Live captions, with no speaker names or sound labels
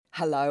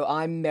Hello,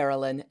 I'm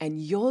Marilyn, and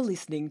you're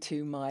listening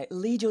to my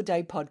Lead Your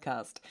Day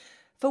podcast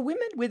for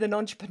women with an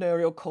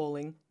entrepreneurial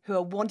calling who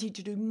are wanting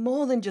to do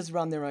more than just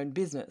run their own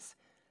business,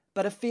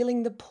 but are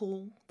feeling the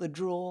pull, the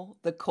draw,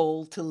 the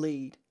call to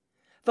lead.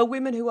 For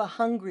women who are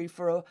hungry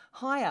for a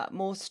higher,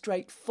 more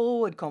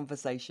straightforward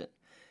conversation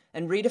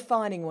and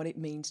redefining what it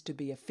means to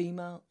be a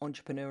female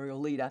entrepreneurial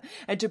leader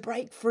and to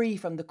break free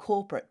from the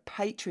corporate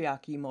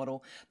patriarchy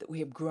model that we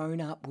have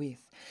grown up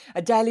with.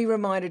 A daily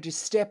reminder to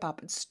step up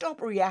and stop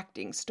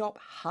reacting, stop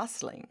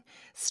hustling,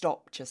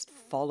 stop just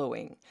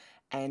following,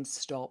 and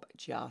stop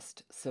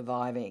just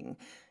surviving.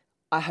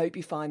 I hope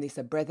you find this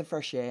a breath of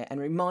fresh air and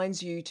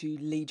reminds you to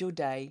lead your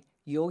day,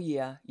 your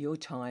year, your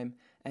time,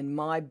 and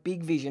my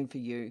big vision for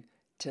you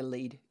to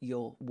lead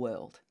your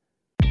world.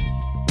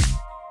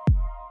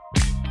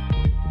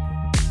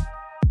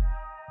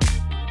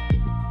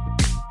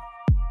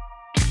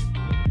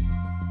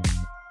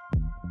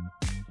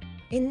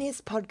 In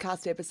this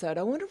podcast episode,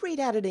 I want to read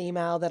out an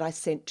email that I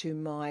sent to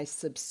my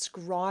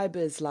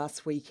subscribers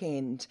last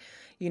weekend.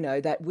 You know,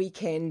 that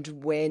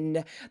weekend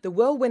when the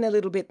world went a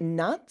little bit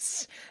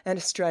nuts and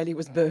Australia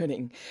was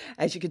burning.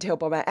 As you can tell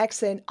by my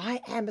accent,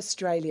 I am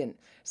Australian.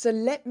 So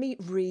let me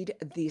read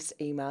this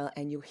email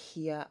and you'll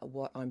hear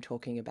what I'm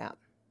talking about.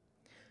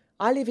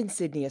 I live in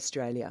Sydney,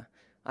 Australia.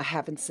 I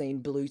haven't seen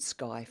blue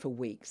sky for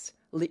weeks.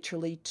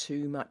 Literally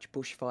too much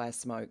bushfire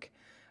smoke.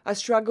 I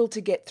struggled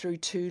to get through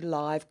 2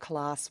 live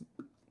class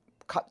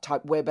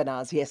type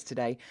webinars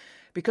yesterday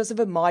because of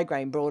a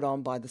migraine brought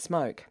on by the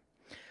smoke.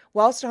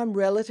 Whilst I'm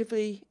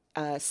relatively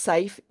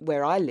safe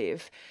where I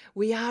live,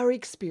 we are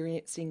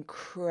experiencing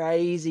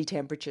crazy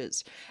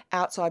temperatures.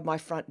 Outside my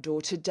front door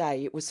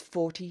today, it was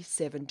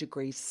 47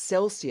 degrees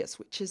Celsius,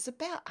 which is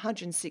about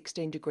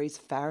 116 degrees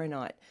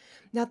Fahrenheit.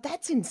 Now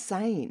that's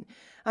insane.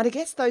 And I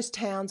guess those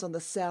towns on the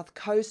south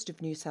coast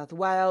of New South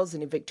Wales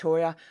and in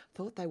Victoria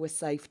thought they were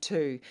safe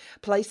too.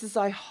 Places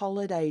I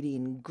holidayed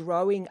in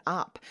growing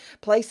up,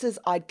 places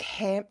I'd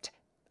camped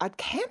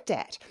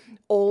at,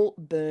 all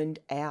burned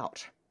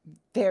out.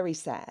 Very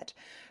sad.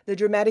 The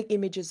dramatic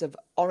images of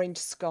orange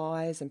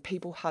skies and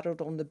people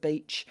huddled on the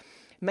beach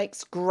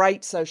makes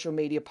great social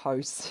media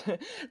posts.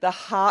 The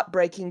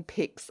heartbreaking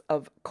pics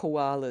of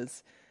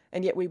koalas.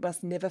 And yet we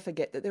must never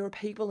forget that there are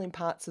people in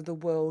parts of the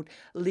world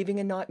living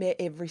a nightmare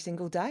every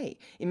single day.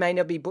 It may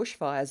not be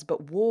bushfires,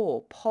 but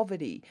war,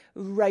 poverty,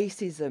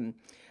 racism,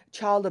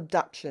 child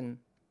abduction,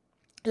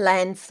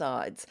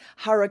 landslides,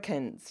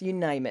 hurricanes, you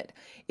name it.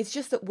 It's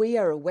just that we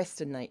are a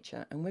Western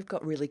nature and we've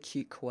got really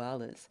cute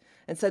koalas.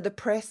 And so the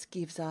press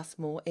gives us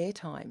more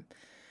airtime.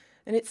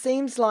 And it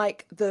seems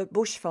like the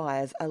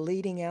bushfires are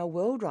leading our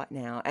world right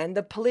now, and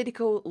the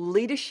political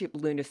leadership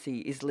lunacy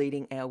is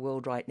leading our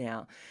world right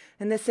now.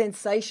 And the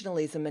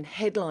sensationalism and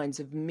headlines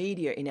of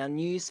media in our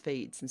news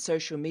feeds and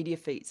social media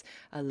feeds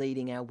are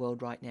leading our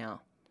world right now.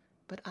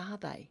 But are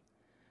they?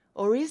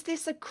 Or is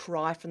this a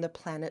cry from the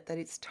planet that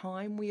it's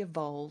time we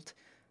evolved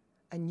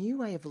a new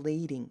way of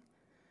leading?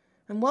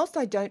 And whilst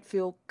I don't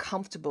feel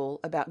comfortable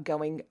about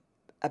going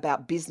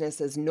about business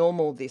as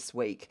normal this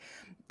week,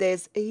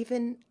 there's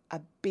even a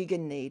bigger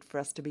need for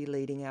us to be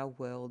leading our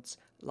worlds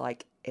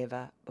like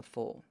ever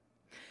before.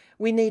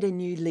 We need a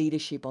new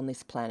leadership on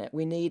this planet.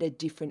 We need a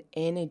different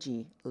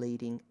energy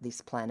leading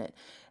this planet.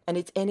 And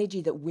it's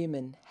energy that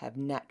women have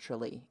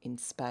naturally in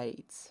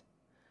spades.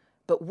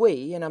 But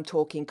we, and I'm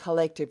talking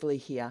collectively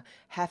here,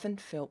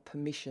 haven't felt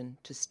permission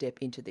to step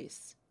into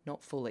this.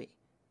 Not fully.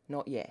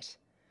 Not yet.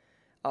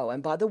 Oh,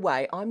 and by the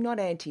way, I'm not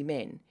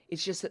anti-men.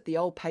 It's just that the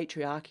old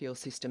patriarchal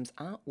systems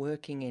aren't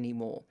working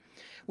anymore.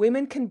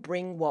 Women can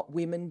bring what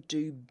women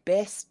do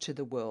best to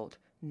the world.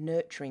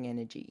 Nurturing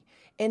energy.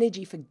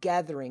 Energy for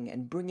gathering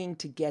and bringing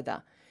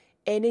together.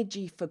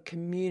 Energy for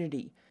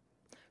community.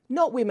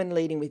 Not women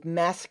leading with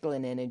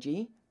masculine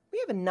energy. We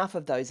have enough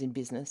of those in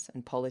business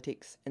and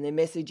politics, and their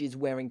message is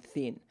wearing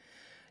thin.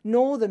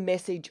 Nor the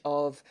message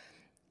of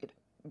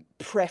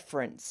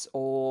preference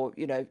or,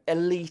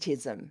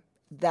 elitism.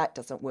 That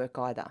doesn't work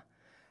either.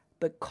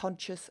 But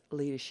conscious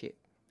leadership,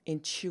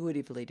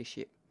 intuitive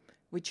leadership,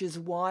 which is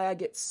why I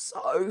get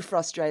so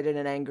frustrated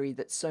and angry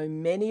that so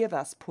many of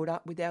us put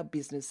up with our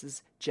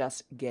businesses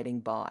just getting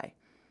by.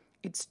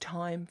 It's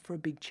time for a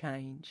big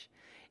change.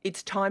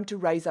 It's time to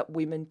raise up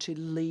women to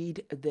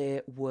lead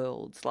their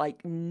worlds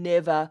like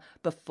never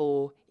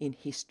before in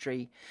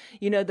history.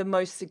 The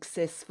most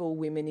successful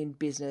women in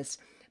business,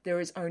 there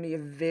is only a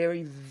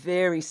very,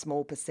 very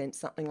small percent,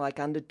 something like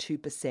under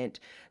 2%,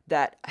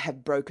 that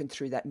have broken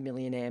through that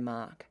millionaire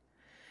mark.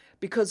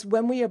 Because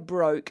when we are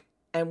broke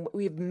and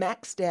we've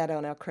maxed out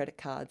on our credit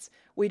cards,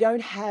 we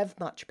don't have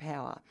much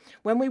power.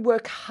 When we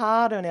work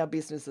hard on our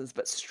businesses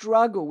but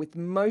struggle with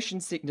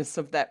motion sickness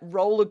of that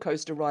roller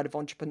coaster ride of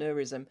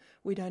entrepreneurism,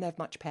 we don't have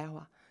much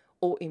power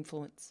or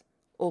influence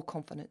or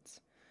confidence.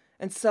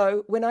 And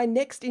so when I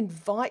next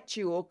invite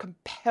you or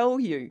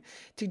compel you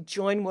to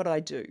join what I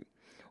do,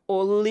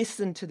 or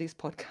listen to this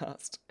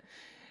podcast,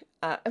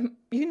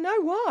 you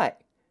know why?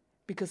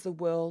 Because the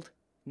world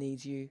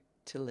needs you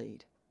to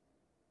lead.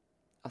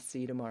 I'll see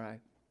you tomorrow.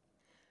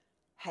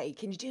 Hey,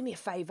 can you do me a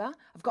favour?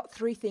 I've got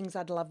 3 things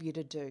I'd love you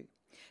to do.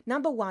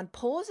 Number 1,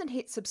 pause and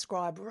hit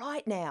subscribe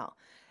right now.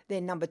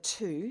 Then number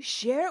 2,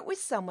 share it with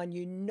someone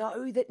you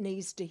know that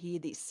needs to hear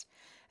this.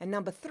 And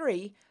number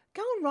 3,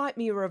 go and write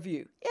me a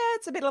review. Yeah,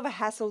 it's a bit of a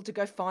hassle to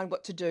go find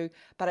what to do,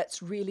 but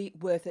it's really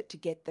worth it to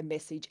get the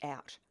message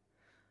out.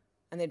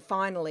 And then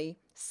finally,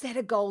 set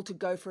a goal to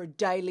go for a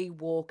daily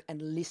walk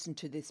and listen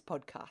to this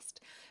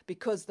podcast,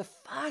 because the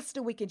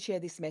faster we can share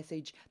this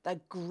message, the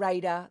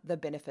greater the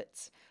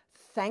benefits.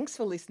 Thanks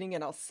for listening,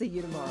 and I'll see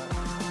you tomorrow.